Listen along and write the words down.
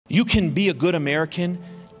You can be a good American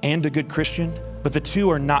and a good Christian, but the two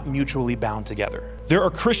are not mutually bound together. There are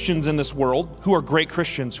Christians in this world who are great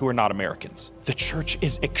Christians who are not Americans. The church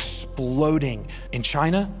is exploding in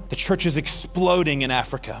China. The church is exploding in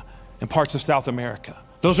Africa and parts of South America.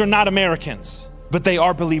 Those are not Americans, but they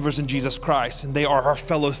are believers in Jesus Christ, and they are our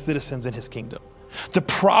fellow citizens in his kingdom. The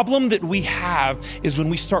problem that we have is when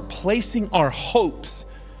we start placing our hopes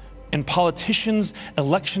in politicians,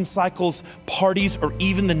 election cycles, parties, or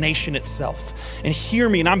even the nation itself. And hear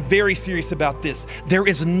me, and I'm very serious about this. There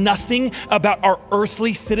is nothing about our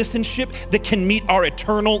earthly citizenship that can meet our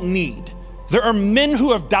eternal need. There are men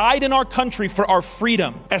who have died in our country for our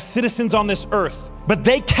freedom as citizens on this earth, but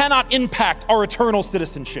they cannot impact our eternal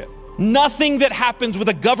citizenship. Nothing that happens with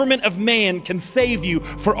a government of man can save you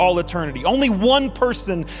for all eternity. Only one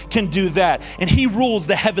person can do that, and he rules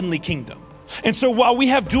the heavenly kingdom. And so while we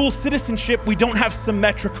have dual citizenship, we don't have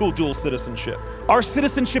symmetrical dual citizenship. Our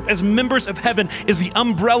citizenship as members of heaven is the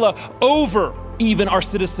umbrella over even our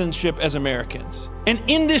citizenship as Americans. And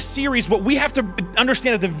in this series, what we have to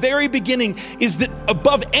understand at the very beginning is that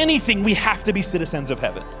above anything, we have to be citizens of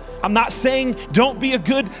heaven. I'm not saying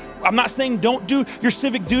I'm not saying don't do your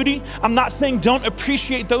civic duty. I'm not saying don't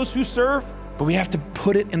appreciate those who serve, but we have to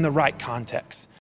put it in the right context.